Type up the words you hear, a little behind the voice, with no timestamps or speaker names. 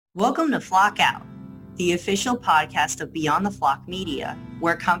Welcome to Flock Out, the official podcast of Beyond the Flock Media,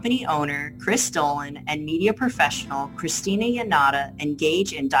 where company owner Chris Dolan and media professional Christina Yanata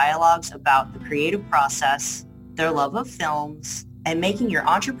engage in dialogues about the creative process, their love of films, and making your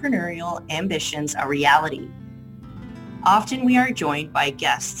entrepreneurial ambitions a reality. Often we are joined by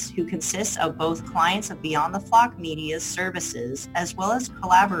guests who consist of both clients of Beyond the Flock Media's services as well as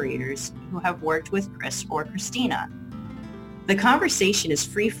collaborators who have worked with Chris or Christina. The conversation is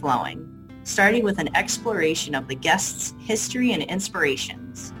free-flowing, starting with an exploration of the guest's history and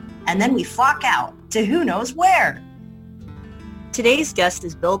inspirations, and then we flock out to who knows where. Today's guest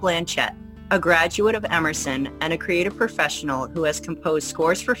is Bill Blanchette, a graduate of Emerson and a creative professional who has composed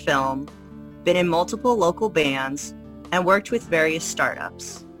scores for film, been in multiple local bands, and worked with various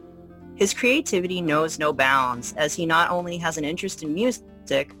startups. His creativity knows no bounds as he not only has an interest in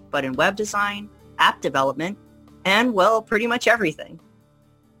music, but in web design, app development, and, well, pretty much everything.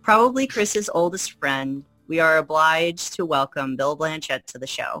 Probably Chris's oldest friend, we are obliged to welcome Bill Blanchette to the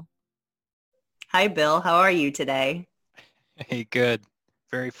show. Hi, Bill. How are you today? Hey, good.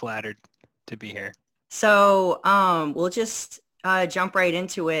 Very flattered to be here. So we'll just jump right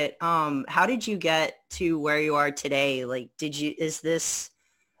into it. How did you get to where you are today? Like, was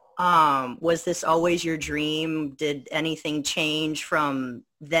this always your dream? Did anything change from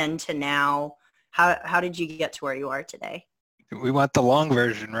then to now? How did you get to where you are today? We want the long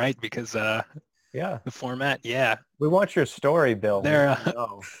version, right? Because yeah, the format, yeah. We want your story, Bill.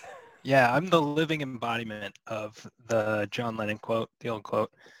 Yeah, I'm the living embodiment of the John Lennon quote, the old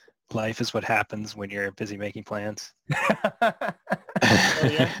quote, life is what happens when you're busy making plans.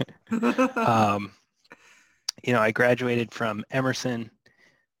 I graduated from Emerson.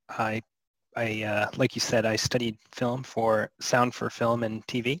 I like you said, I studied sound for film and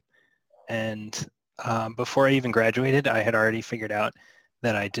TV. And before I even graduated, I had already figured out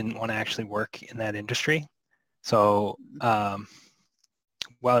that I didn't want to actually work in that industry. So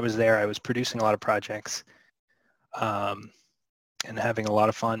while I was there, I was producing a lot of projects and having a lot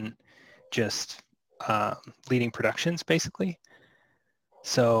of fun just leading productions, basically.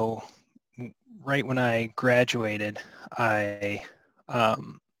 So right when I graduated, I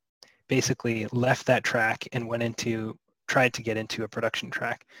basically left that track and tried to get into a production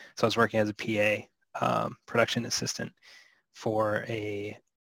track. So I was working as a PA, production assistant for a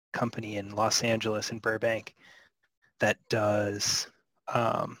company in Los Angeles and Burbank that does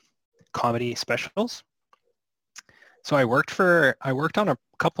comedy specials. So I worked on a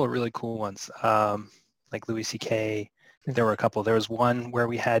couple of really cool ones, like Louis C.K. There were a couple. There was one where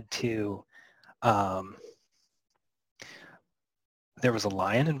we had to there was a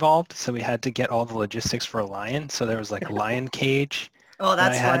lion involved, so we had to get all the logistics for a lion. So there was like a lion cage. Oh,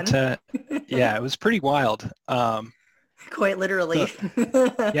 that's fun. Yeah, it was pretty wild. Quite literally.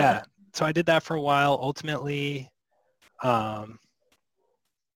 Yeah, so I did that for a while. Ultimately, I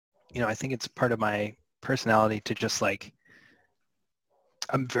think it's part of my personality to just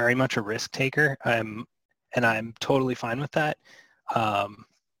I'm very much a risk taker. I'm totally fine with that.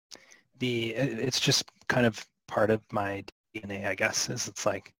 It's just kind of part of my DNA, I guess, is it's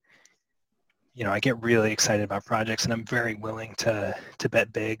like, I get really excited about projects and I'm very willing to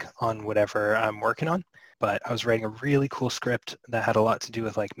bet big on whatever I'm working on. But I was writing a really cool script that had a lot to do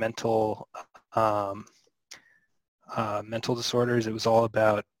with like mental disorders. It was all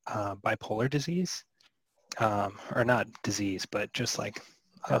about bipolar disease, or not disease, but just like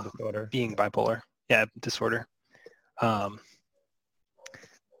disorder. Being bipolar. Yeah, disorder.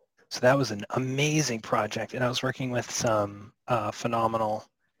 So that was an amazing project, and I was working with some phenomenal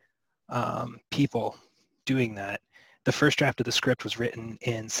people doing that. The first draft of the script was written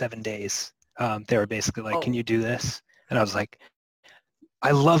in 7 days. They were basically like, "Can you do this?" And I was like,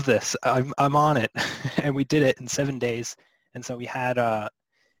 "I love this. I'm on it." And we did it in 7 days. And so we had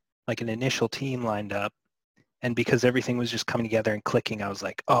like an initial team lined up, and because everything was just coming together and clicking, I was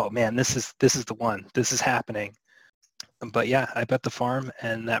like, "Oh man, this is the one. This is happening." But yeah, I bet the farm,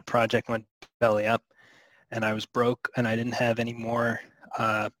 and that project went belly up, and I was broke, and I didn't have any more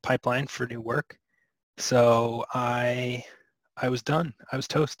pipeline for new work. So I was done. I was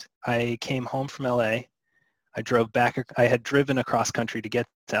toast. I came home from LA. I drove back. I had driven across country to get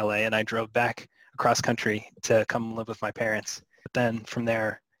to LA, and I drove back across country to come live with my parents. But then from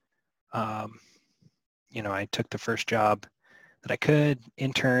there, I took the first job that I could,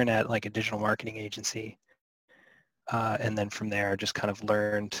 intern at like a digital marketing agency. And then from there, I just kind of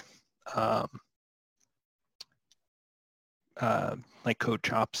learned like code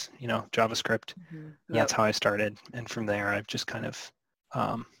chops, JavaScript. Mm-hmm. That's how I started. And from there, I've just kind of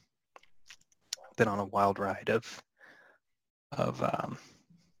been on a wild ride of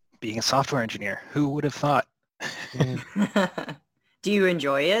being a software engineer. Who would have thought? Do you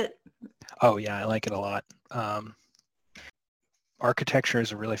enjoy it? Oh yeah, I like it a lot. Architecture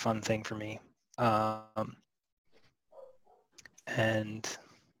is a really fun thing for me. And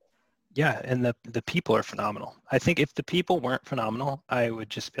yeah, and the people are phenomenal. I think if the people weren't phenomenal, I would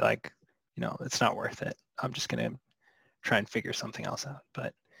just be like, it's not worth it. I'm just going to try and figure something else out.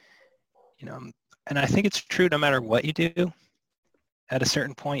 But, and I think it's true no matter what you do. At a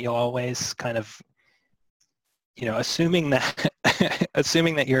certain point, you'll always kind of, assuming that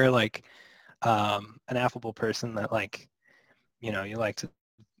assuming that you're like an affable person that like, you like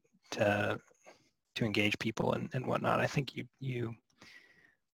to engage people and whatnot. I think you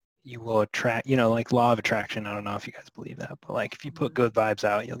will attract, like law of attraction. I don't know if you guys believe that, but like if you put good vibes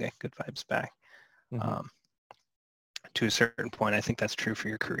out, you'll get good vibes back. Mm-hmm. To a certain point, I think that's true for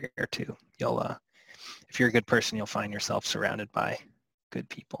your career too. You'll, if you're a good person, you'll find yourself surrounded by good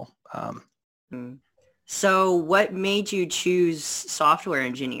people. So what made you choose software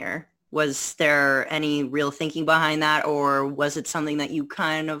engineer? Was there any real thinking behind that, or was it something that you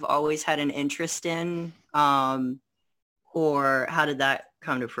kind of always had an interest in? Or how did that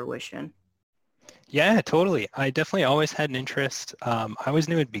come to fruition? Yeah, totally. I definitely always had an interest. I always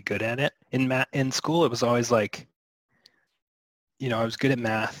knew I'd be good at it. In school, it was always like, I was good at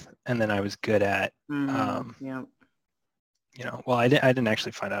math, and then I was good at, Yeah. well, I didn't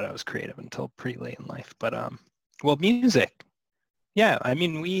actually find out I was creative until pretty late in life. But, well, music. Yeah, I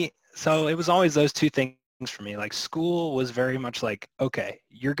mean, so it was always those two things for me. Like school was very much like, okay,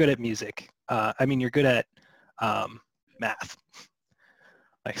 you're good at music. You're good at math.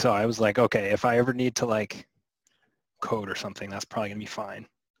 Like, so I was like, okay, if I ever need to like code or something, that's probably gonna be fine.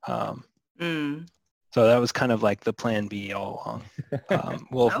 So that was kind of like the plan B all along.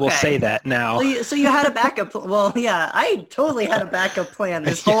 We'll say that now. So you had a backup. Well, yeah, I totally had a backup plan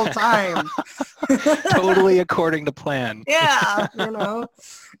this whole time. Totally according to plan. Yeah,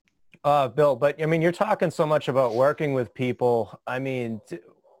 Bill, but I mean, you're talking so much about working with people. I mean,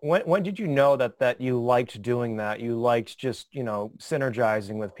 when did you know that you liked doing that? You liked just,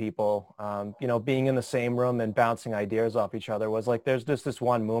 synergizing with people, being in the same room and bouncing ideas off each other. Was like, there's just this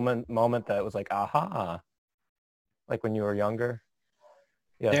one moment that was like, aha, like when you were younger?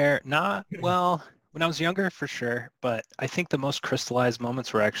 Yeah. They're not, well, when I was younger for sure, but I think the most crystallized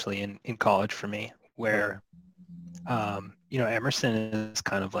moments were actually in college for me, where, Emerson is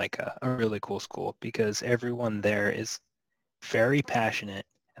kind of like a really cool school because everyone there is very passionate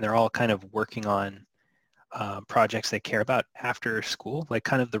and they're all kind of working on projects they care about after school. Like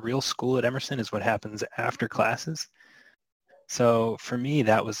kind of the real school at Emerson is what happens after classes. So for me,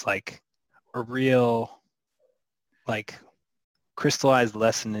 that was like a real like crystallized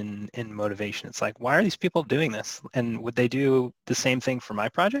lesson in motivation. It's like, why are these people doing this? And would they do the same thing for my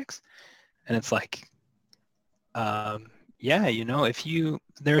projects? And it's like, yeah,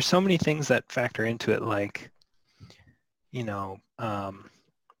 there are so many things that factor into it, like,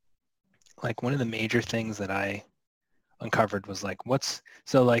 like one of the major things that I uncovered was like,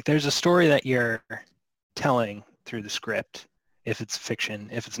 there's a story that you're telling through the script. If it's fiction,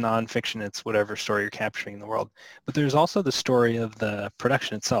 if it's nonfiction, it's whatever story you're capturing in the world. But there's also the story of the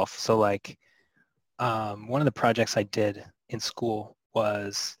production itself. So like one of the projects I did in school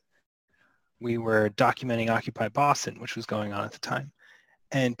was we were documenting Occupy Boston, which was going on at the time.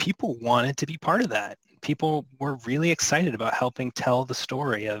 And people wanted to be part of that. People were really excited about helping tell the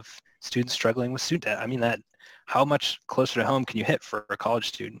story of students struggling with student debt. I mean, how much closer to home can you hit for a college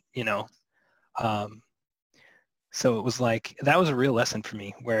student, So it was like, that was a real lesson for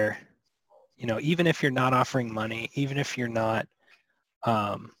me where, even if you're not offering money, even if you're not,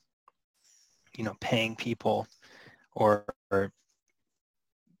 paying people or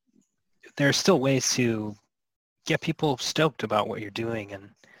there are still ways to get people stoked about what you're doing.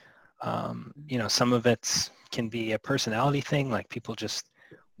 And, some of it can be a personality thing, like people just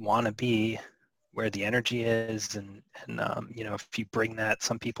want to be where the energy is. And if you bring that,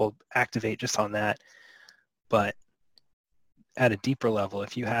 some people activate just on that. But at a deeper level,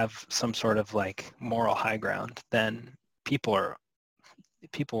 if you have some sort of like moral high ground, then people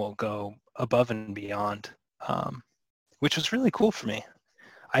will go above and beyond, which was really cool for me.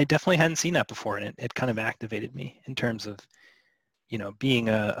 I definitely hadn't seen that before, and it kind of activated me in terms of, being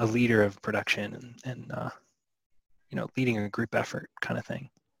a leader of production and leading a group effort kind of thing.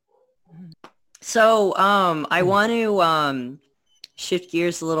 So I want to shift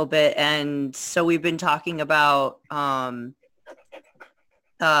gears a little bit. And so we've been talking about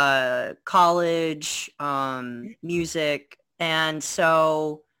college, music. And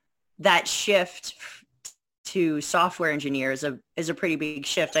so that shift to software engineer is a pretty big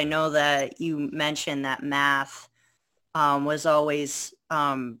shift. I know that you mentioned that math was always,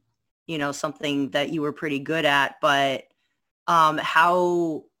 something that you were pretty good at, but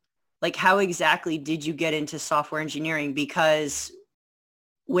how exactly did you get into software engineering? Because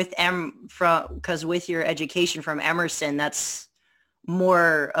with your education from Emerson, that's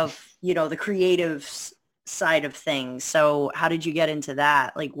more of, the creative side of things. So how did you get into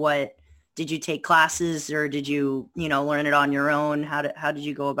that? Like, what did you take classes, or did you, learn it on your own? How did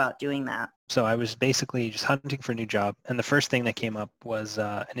you go about doing that? So I was basically just hunting for a new job. And the first thing that came up was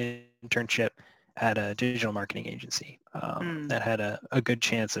an internship at a digital marketing agency that had a good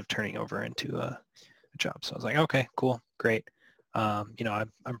chance of turning over into a job. So I was like, okay, cool, great. I'm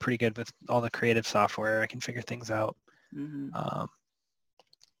pretty good with all the creative software. I can figure things out.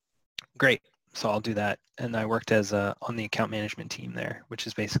 Great. So I'll do that. And I worked as on the account management team there, which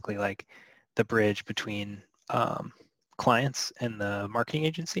is basically like the bridge between clients and the marketing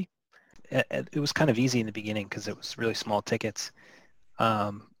agency. It was kind of easy in the beginning because it was really small tickets.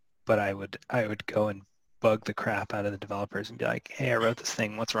 But I would go and bug the crap out of the developers and be like, hey, I wrote this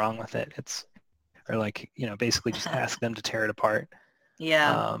thing. What's wrong with it? Basically just ask them to tear it apart.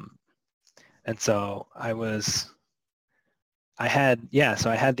 Yeah. And so I had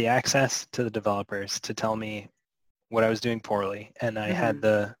the access to the developers to tell me what I was doing poorly. And I had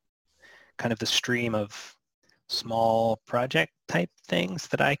the kind of the stream of small project type things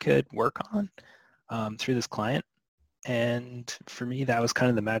that I could work on through this client. And for me, that was kind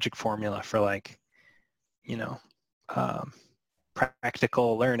of the magic formula for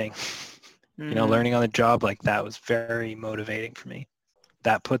practical learning. Learning on the job like that was very motivating for me.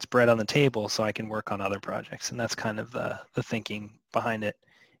 That puts bread on the table so I can work on other projects. And that's kind of the thinking behind it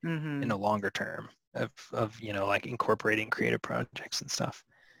in a longer term of incorporating creative projects and stuff.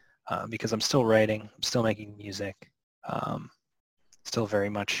 Because I'm still writing, I'm still making music, still very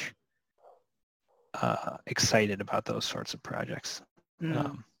much excited about those sorts of projects.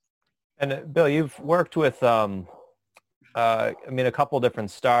 And Bill, you've worked with, a couple different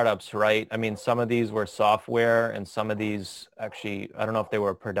startups, right? I mean, some of these were software and some of these actually, I don't know if they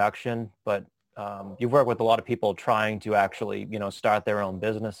were production, but you've worked with a lot of people trying to actually, start their own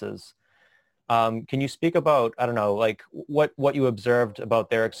businesses. Can you speak about, I don't know, like what you observed about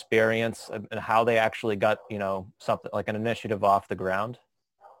their experience and how they actually got, something like an initiative off the ground?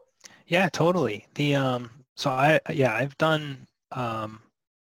 Yeah, totally. I've done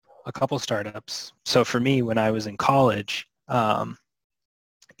a couple startups. So for me, when I was in college, I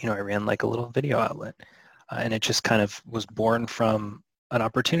ran like a little video outlet, and it just kind of was born from an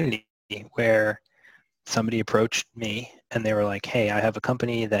opportunity where somebody approached me and they were like, hey, I have a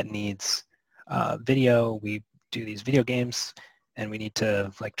company that needs video. We do these video games and we need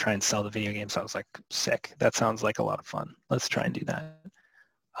to try and sell the video games. So I was like, sick. That sounds like a lot of fun. Let's try and do that.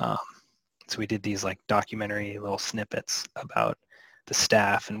 So we did these documentary little snippets about the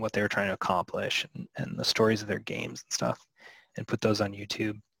staff and what they were trying to accomplish and the stories of their games and stuff, and put those on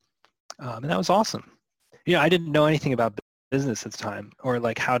YouTube. And that was awesome. I didn't know anything about business at the time or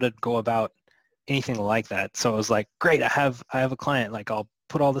how to go about anything like that. So I was like, great, I have a client. I'll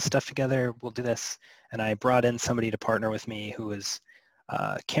put all this stuff together. We'll do this. And I brought in somebody to partner with me who was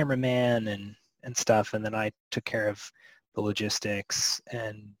a cameraman and stuff. And then I took care of the logistics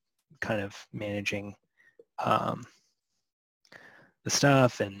and kind of managing the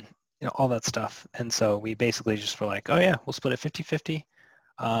stuff and all that stuff. And so we basically just were like, oh yeah, we'll split it 50-50.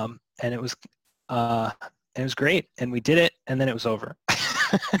 And it was great. And we did it, and then it was over.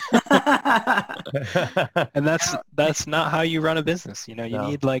 And that's not how you run a business. You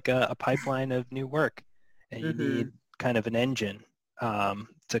need a pipeline of new work, and you need kind of an engine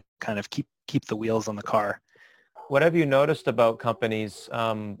to kind of keep the wheels on the car. What have you noticed about companies,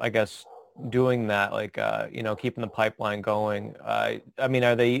 I guess, doing that, keeping the pipeline going? Are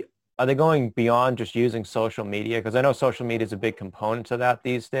they going beyond just using social media? Because I know social media is a big component to that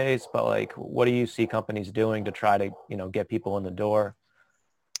these days, but what do you see companies doing to try to, get people in the door?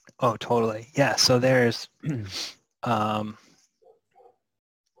 Oh, totally. Yeah. So there's, it's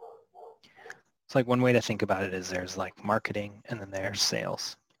one way to think about it is there's marketing and then there's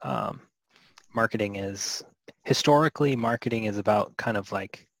sales. Historically, marketing is about kind of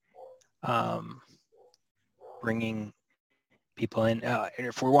bringing people in. And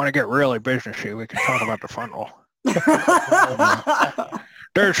if we want to get really businessy, we can talk about the funnel.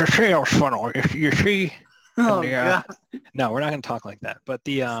 There's a sales funnel. You see? Oh, no, we're not going to talk like that. But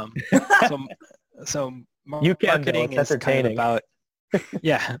the so you can, marketing is kind of about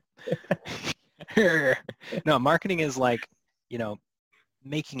yeah. No, marketing is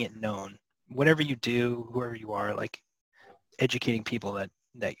making it known, whatever you do, whoever you are, like educating people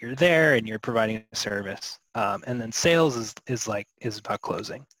that you're there and you're providing a service. And then sales is about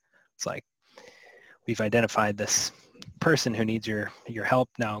closing. It's like, we've identified this person who needs your help.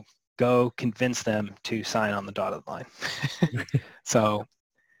 Now go convince them to sign on the dotted line. So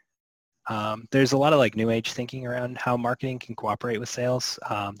there's a lot of like new age thinking around how marketing can cooperate with sales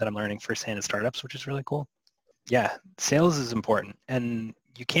that I'm learning firsthand in startups, which is really cool. Yeah, sales is important, and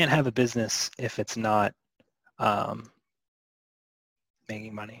you can't have a business if it's not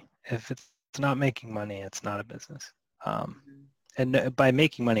making money. If it's not making money, it's not a business. And by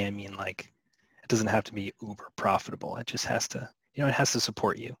making money, I mean like it doesn't have to be uber profitable. It just has to, it has to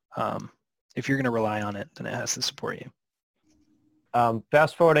support you. If you're going to rely on it, then it has to support you.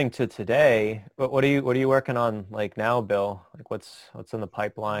 Fast forwarding to today, what are you working on like now, Bill? Like what's in the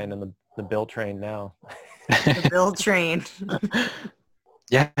pipeline and the Bill train now? The Bill train.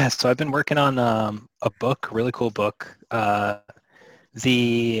 Yeah, so I've been working on a book, a really cool book.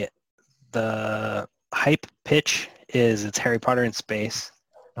 The hype pitch is it's Harry Potter in space.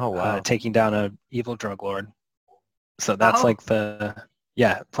 Oh wow! Taking down a evil drug lord. So that's like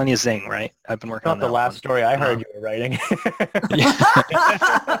plenty of zing, right? I've been working on that. Not the last story I heard you were writing.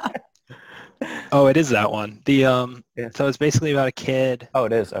 Oh, it is that one. So it's basically about a kid. Oh,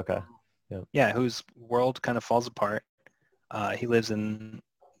 it is. Okay. Yeah, whose world kind of falls apart. He lives in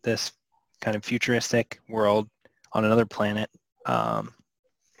this kind of futuristic world on another planet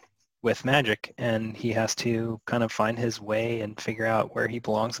with magic, and he has to kind of find his way and figure out where he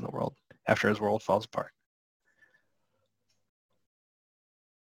belongs in the world after his world falls apart.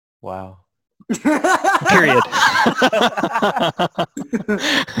 Wow. Period.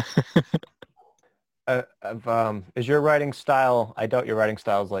 Is your writing style? I doubt your writing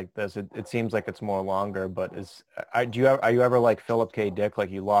style is like this. It seems like it's more longer, but are you ever like Philip K. Dick?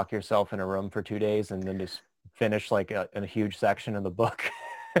 Like you lock yourself in a room for 2 days and then just finish like a huge section of the book?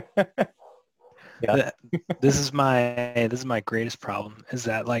 Yeah. This is my greatest problem is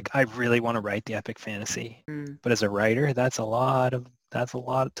that like I really want to write the epic fantasy, but as a writer, that's a lot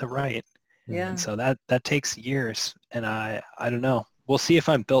to write. Yeah. And so that takes years, and I don't know. We'll see if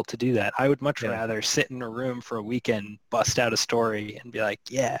I'm built to do that. I would much rather sit in a room for a weekend, bust out a story, and be like,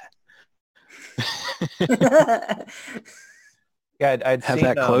 yeah. Yeah, I'd have seen,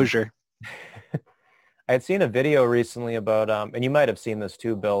 that closure. I had seen a video recently about, and you might have seen this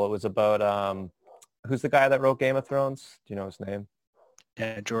too, Bill. It was about, who's the guy that wrote Game of Thrones? Do you know his name?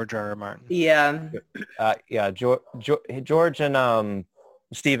 Yeah, George R. R. Martin. Yeah. George and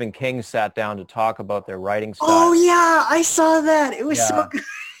Stephen King sat down to talk about their writing style. Oh yeah, I saw that. It was so good.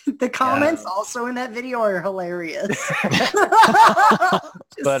 The comments also in that video are hilarious.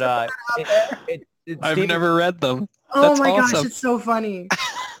 But I've never read them. Oh That's my awesome. gosh, it's so funny.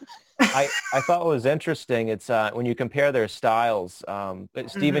 I thought what was interesting, it's when you compare their styles,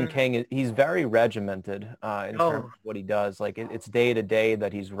 Stephen King, he's very regimented in terms of what he does. Like it's day to day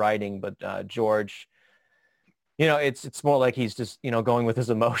that he's writing, but George, it's more like he's just, going with his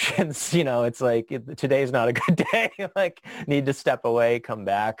emotions. It's like today's not a good day. Like need to step away, come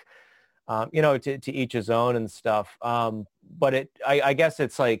back, to each his own and stuff. But I guess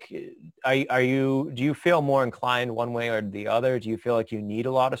it's like, do you feel more inclined one way or the other? Do you feel like you need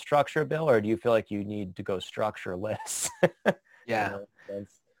a lot of structure, Bill, or do you feel like you need to go structureless? Yeah.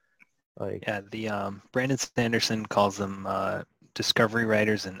 The Brandon Sanderson calls them discovery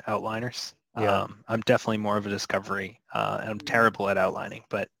writers and outliners. Yeah. I'm definitely more of a discovery. And I'm terrible at outlining,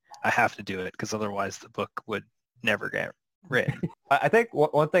 but I have to do it because otherwise the book would never get written. I think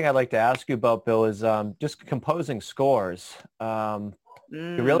one thing I'd like to ask you about, Bill, is just composing scores. You're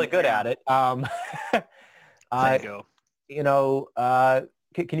really good at it. Thank you.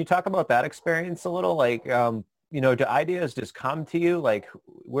 Can you talk about that experience a little? Like, do ideas just come to you? Like,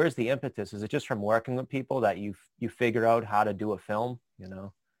 where's the impetus? Is it just from working with people that you figure out how to do a film?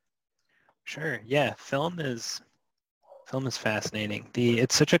 Sure. Yeah. Film is fascinating.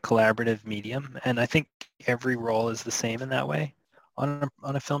 It's such a collaborative medium, and I think every role is the same in that way on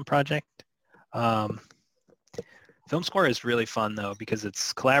a film project. Film score is really fun though because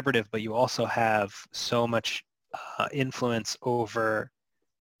it's collaborative, but you also have so much influence over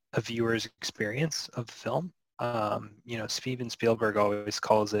a viewer's experience of the film. Steven Spielberg always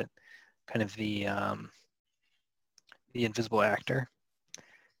calls it kind of the invisible actor.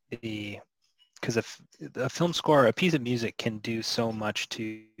 Because if a film score, a piece of music can do so much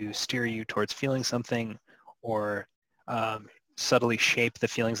to steer you towards feeling something or subtly shape the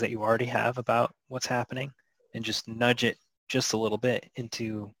feelings that you already have about what's happening and just nudge it just a little bit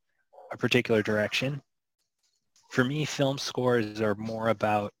into a particular direction. For me, film scores are more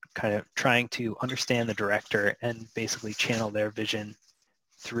about kind of trying to understand the director and basically channel their vision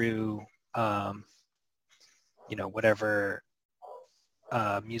through, whatever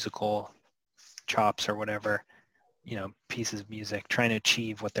musical chops or whatever, pieces of music, trying to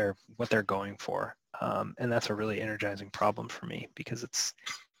achieve what they're going for. And that's a really energizing problem for me because it's,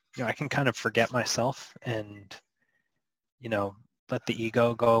 I can kind of forget myself and, let the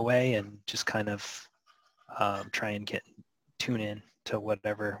ego go away and just kind of try and tune in to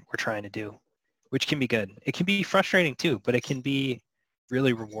whatever we're trying to do, which can be good. It can be frustrating too, but it can be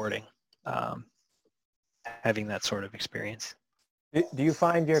really rewarding having that sort of experience. Do you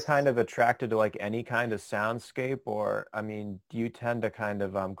find you're kind of attracted to like any kind of soundscape, or I mean, do you tend to kind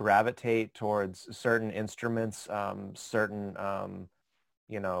of gravitate towards certain instruments, certain, I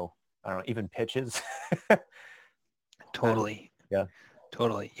don't know, even pitches? Totally. Yeah.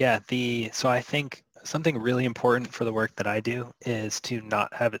 Totally. Yeah. So I think something really important for the work that I do is to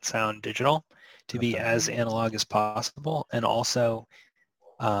not have it sound digital, to be as analog as possible, and also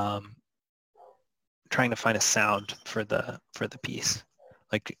trying to find a sound for the piece.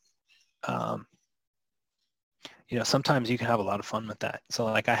 Like, sometimes you can have a lot of fun with that. So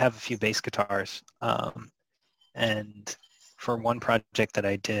like I have a few bass guitars, and for one project that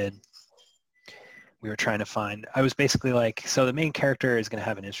I did, we were trying to find, I was basically like, so the main character is going to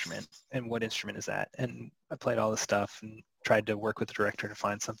have an instrument, and what instrument is that? And I played all this stuff and tried to work with the director to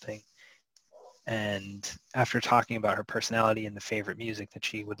find something. And after talking about her personality and the favorite music that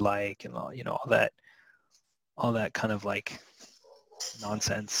she would like and all that kind of like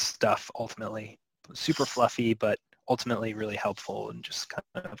nonsense stuff, ultimately super fluffy, but ultimately really helpful and just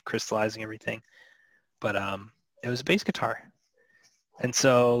kind of crystallizing everything. But it was a bass guitar. And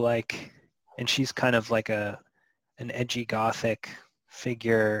so like, and she's kind of like an edgy gothic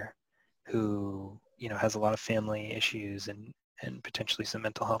figure who, has a lot of family issues and potentially some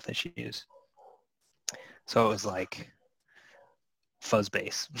mental health issues. So it was like fuzz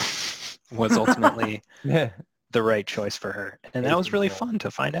bass was ultimately the right choice for her. And that was really fun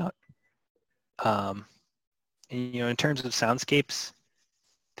to find out. And, in terms of soundscapes,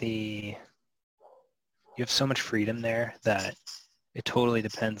 you have so much freedom there that it totally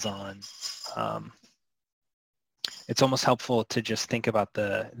depends on, it's almost helpful to just think about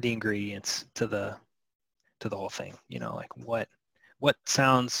the ingredients to the whole thing, like what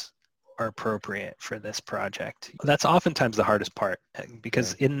sounds are appropriate for this project. That's oftentimes the hardest part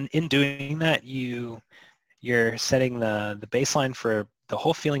because in doing that, you're setting the baseline for the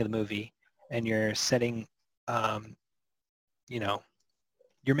whole feeling of the movie, and you're setting,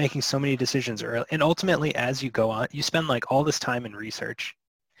 you're making so many decisions early, and ultimately as you go on, you spend like all this time in research,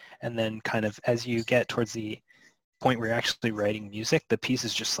 and then kind of as you get towards the point where you're actually writing music, the piece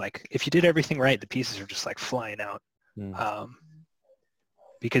is just like, if you did everything right, the pieces are just like flying out.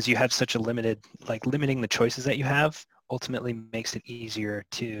 Because you have such a limiting the choices that you have ultimately makes it easier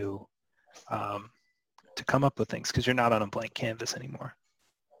to come up with things because you're not on a blank canvas anymore.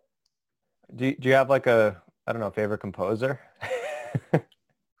 Do you have like a, I don't know, favorite composer?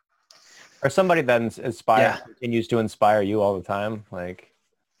 Or somebody that continues to inspire you all the time? Like,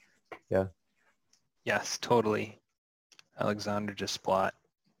 yeah. Yes, totally. Alexander Desplat.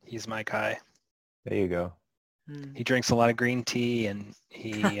 He's my guy. There you go. He drinks a lot of green tea, and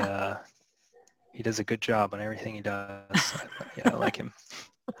he does a good job on everything he does. I like him.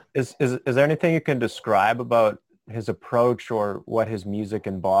 Is there anything you can describe about his approach or what his music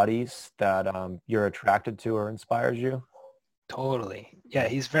embodies that you're attracted to or inspires you? Totally. Yeah,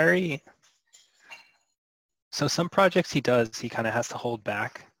 he's very... So some projects he does, he kind of has to hold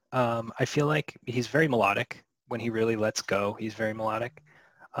back. I feel like he's very melodic. When he really lets go, he's very melodic.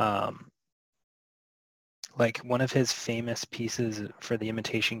 Like one of his famous pieces for The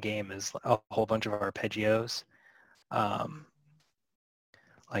Imitation Game is a whole bunch of arpeggios.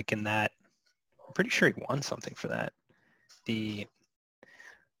 Like in that, I'm pretty sure he won something for that.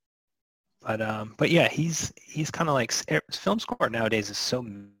 But yeah, he's kind of like, film score nowadays is so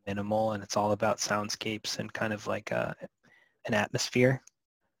minimal, and it's all about soundscapes and kind of like an atmosphere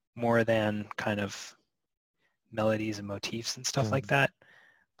more than kind of melodies and motifs and stuff like that.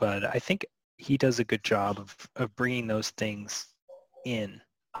 But I think he does a good job of bringing those things in.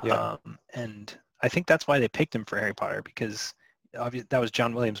 And I think that's why they picked him for Harry Potter, because obviously that was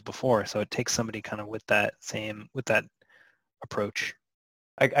John Williams before, so it takes somebody kind of with that approach.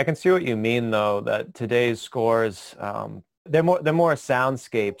 I can see what you mean, though, that today's scores, they're more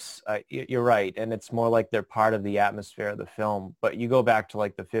soundscapes. You're right, and it's more like they're part of the atmosphere of the film. But you go back to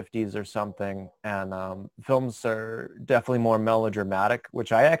like the 50s or something, and films are definitely more melodramatic,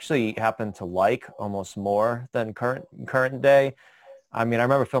 which I actually happen to like almost more than current day. I mean, I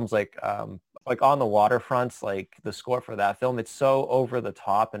remember films like On the Waterfronts, like the score for that film, it's so over the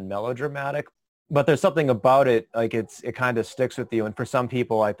top and melodramatic, but there's something about it, like it kind of sticks with you. And for some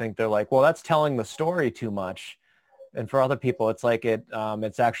people, I think they're like, well, that's telling the story too much. And for other people, it's like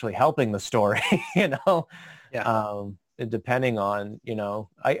it's actually helping the story, you know? Yeah. Depending on,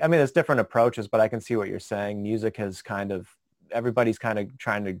 I mean, there's different approaches, but I can see what you're saying. Music has everybody's kind of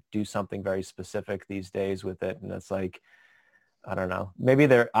trying to do something very specific these days with it. And it's like, I don't know, maybe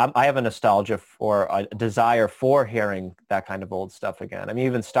I have a nostalgia for a desire for hearing that kind of old stuff again. I mean,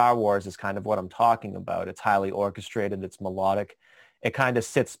 even Star Wars is kind of what I'm talking about. It's highly orchestrated. It's melodic. It kind of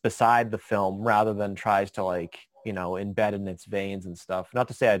sits beside the film rather than tries to embed in its veins and stuff. Not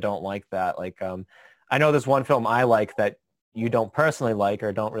to say I don't like that. I know there's one film I like that you don't personally like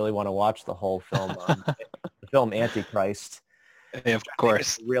or don't really want to watch the whole film. The film Antichrist. Yeah, of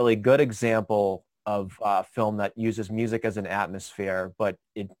course. It's a really good example of a film that uses music as an atmosphere, but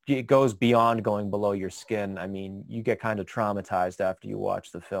it goes beyond going below your skin. I mean, you get kind of traumatized after you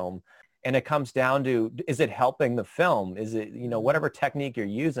watch the film. And it comes down to, is it helping the film? Is it, whatever technique you're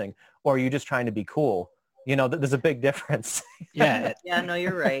using, or are you just trying to be cool? There's a big difference. Yeah. Yeah, no,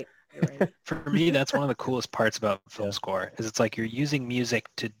 you're right. For me, that's one of the coolest parts about film score is it's like you're using music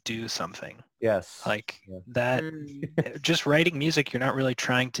to do something. Yes. That, just writing music, you're not really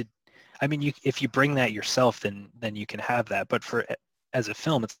trying to, I mean, if you bring that yourself, then you can have that. But as a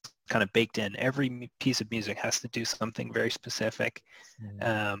film, it's kind of baked in. Every piece of music has to do something very specific,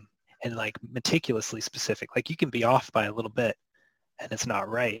 and like meticulously specific. Like you can be off by a little bit, and it's not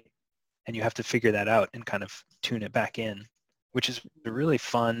right, and you have to figure that out and kind of tune it back in, which is a really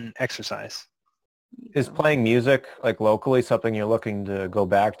fun exercise. Is playing music like locally something you're looking to go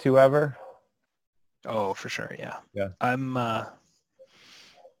back to ever? Oh, for sure, yeah. Yeah. I'm.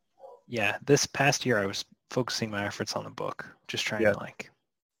 This past year I was focusing my efforts on the book, just trying to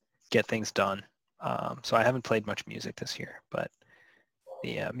get things done. So I haven't played much music this year, but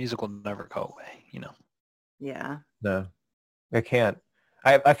the music will never go away, Yeah. No, it can't.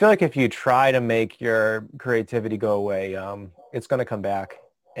 I feel like if you try to make your creativity go away, it's going to come back,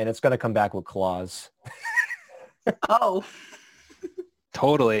 and it's going to come back with claws. Oh.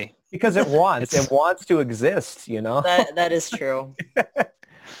 Totally. Because it wants to exist, That is true.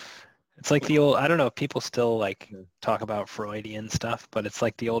 It's like the old, I don't know if people still talk about Freudian stuff, but it's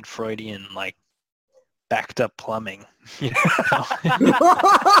like the old Freudian backed up plumbing.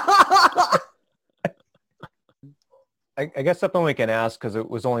 I guess something we can ask, because it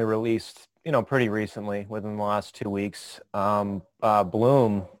was only released, pretty recently, within the last 2 weeks.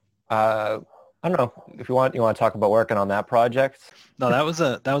 Bloom. I don't know if you want to talk about working on that project. No, that was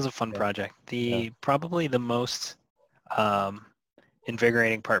a fun project. Probably the most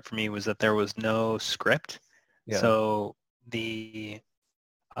invigorating part for me was that there was no script. Yeah. So there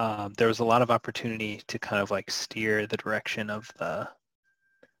was a lot of opportunity to kind of steer the direction of the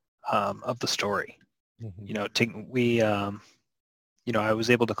story. Mm-hmm. I was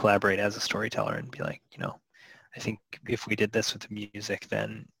able to collaborate as a storyteller and be like, I think if we did this with the music,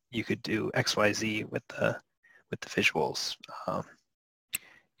 then you could do XYZ with the visuals.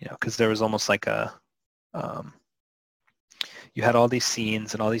 Because there was almost like you had all these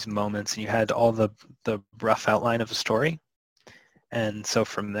scenes and all these moments, and you had all the rough outline of a story. And so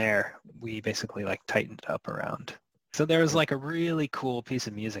from there, we basically tightened up around. So there was a really cool piece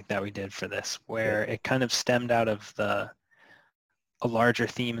of music that we did for this, where it kind of stemmed out of a larger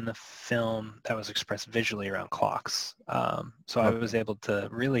theme in the film that was expressed visually around clocks. So I was able to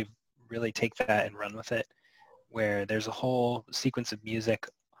really, really take that and run with it, where there's a whole sequence of music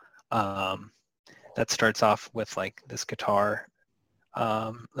that starts off with this guitar,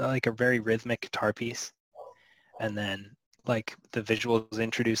 a very rhythmic guitar piece, and then the visuals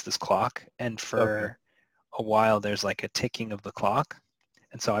introduce this clock, and for a while there's a ticking of the clock.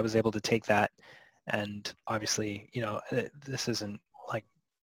 And so I was able to take that, and obviously this isn't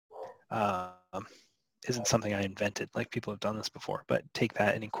isn't something I invented. People have done this before, but take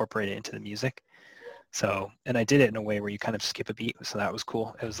that and incorporate it into the music. So, and I did it in a way where you kind of skip a beat, so that was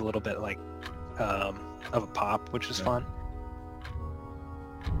cool. It was a little bit of a pop, which was fun.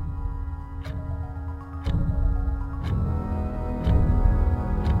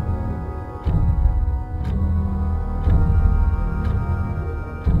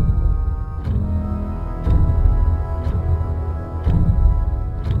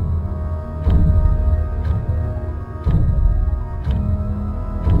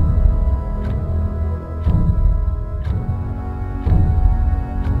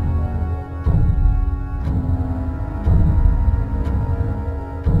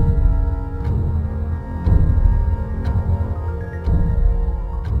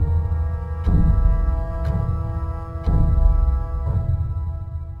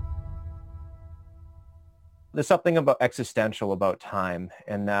 There's something about existential about time,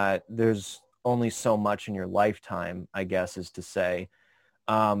 and that there's only so much in your lifetime, I guess, is to say.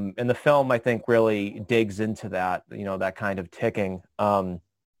 And the film, I think, really digs into that, that kind of ticking.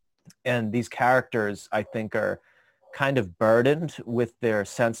 And these characters, I think, are kind of burdened with their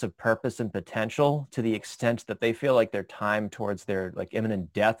sense of purpose and potential to the extent that they feel like their time towards their like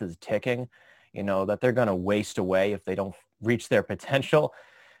imminent death is ticking, that they're going to waste away if they don't reach their potential.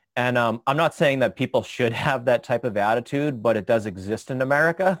 And I'm not saying that people should have that type of attitude, but it does exist in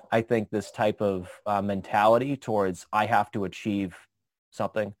America. I think this type of mentality towards I have to achieve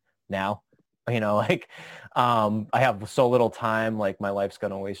something now, I have so little time, like my life's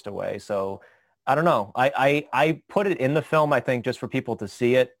going to waste away. So I don't know. I put it in the film, I think, just for people to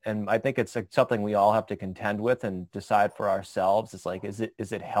see it. And I think it's like something we all have to contend with and decide for ourselves. It's like, is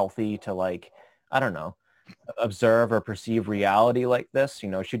it healthy to like, I don't know, observe or perceive reality like this?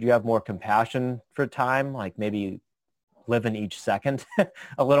 Should you have more compassion for time, like maybe live in each second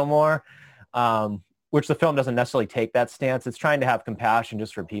a little more, which the film doesn't necessarily take that stance. It's trying to have compassion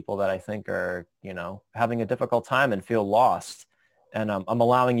just for people that I think are, having a difficult time and feel lost. And I'm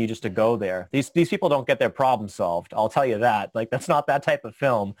allowing you just to go there. These people don't get their problem solved. I'll tell you that. Like, that's not that type of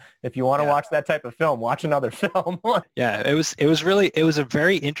film. If you want to watch that type of film, watch another film. Yeah, it was a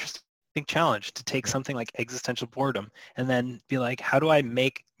very interesting challenge to take something like existential boredom and then be like, how do I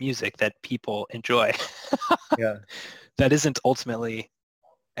make music that people enjoy? Yeah. That isn't ultimately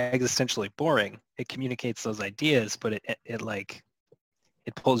existentially boring. It communicates those ideas, but it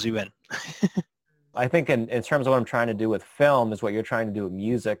pulls you in. I think in terms of what I'm trying to do with film is what you're trying to do with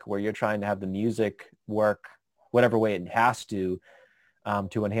music, where you're trying to have the music work whatever way it has to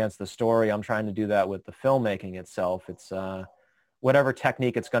enhance the story. I'm trying to do that with the filmmaking itself. It's whatever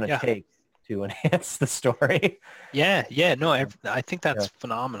technique it's going to take to enhance the story. Yeah. No, I think that's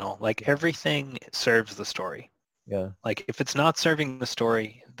phenomenal. Like, everything serves the story. Yeah. Like, if it's not serving the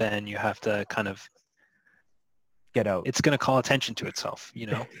story, then you have to kind of get out. It's going to call attention to itself,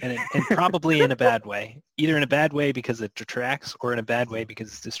 and probably in a bad way, either in a bad way because it detracts or in a bad way because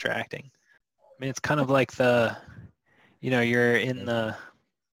it's distracting. I mean, it's kind of like you're in the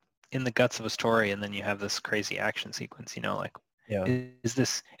guts of a story and then you have this crazy action sequence,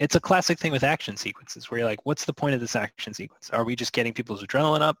 it's a classic thing with action sequences where you're like, what's the point of this action sequence? Are we just getting people's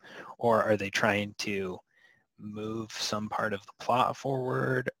adrenaline up, or are they trying to move some part of the plot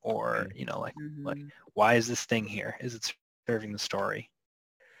forward, or like why is this thing here? Is it serving the story?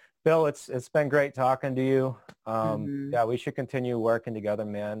 Bill, it's been great talking to you. Yeah, we should continue working together,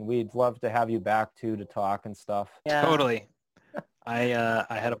 man. We'd love to have you back too to talk and stuff. Yeah. Totally. I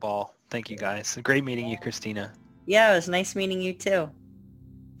had a ball. Thank you guys. Great meeting you, Christina. Yeah, it was nice meeting you too.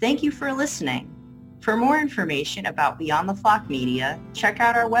 Thank you for listening. For more information about Beyond the Flock Media, check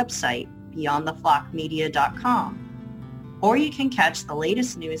out our website, beyondtheflockmedia.com. Or you can catch the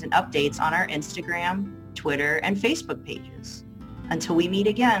latest news and updates on our Instagram, Twitter, and Facebook pages. Until we meet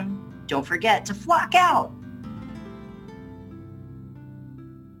again, don't forget to flock out!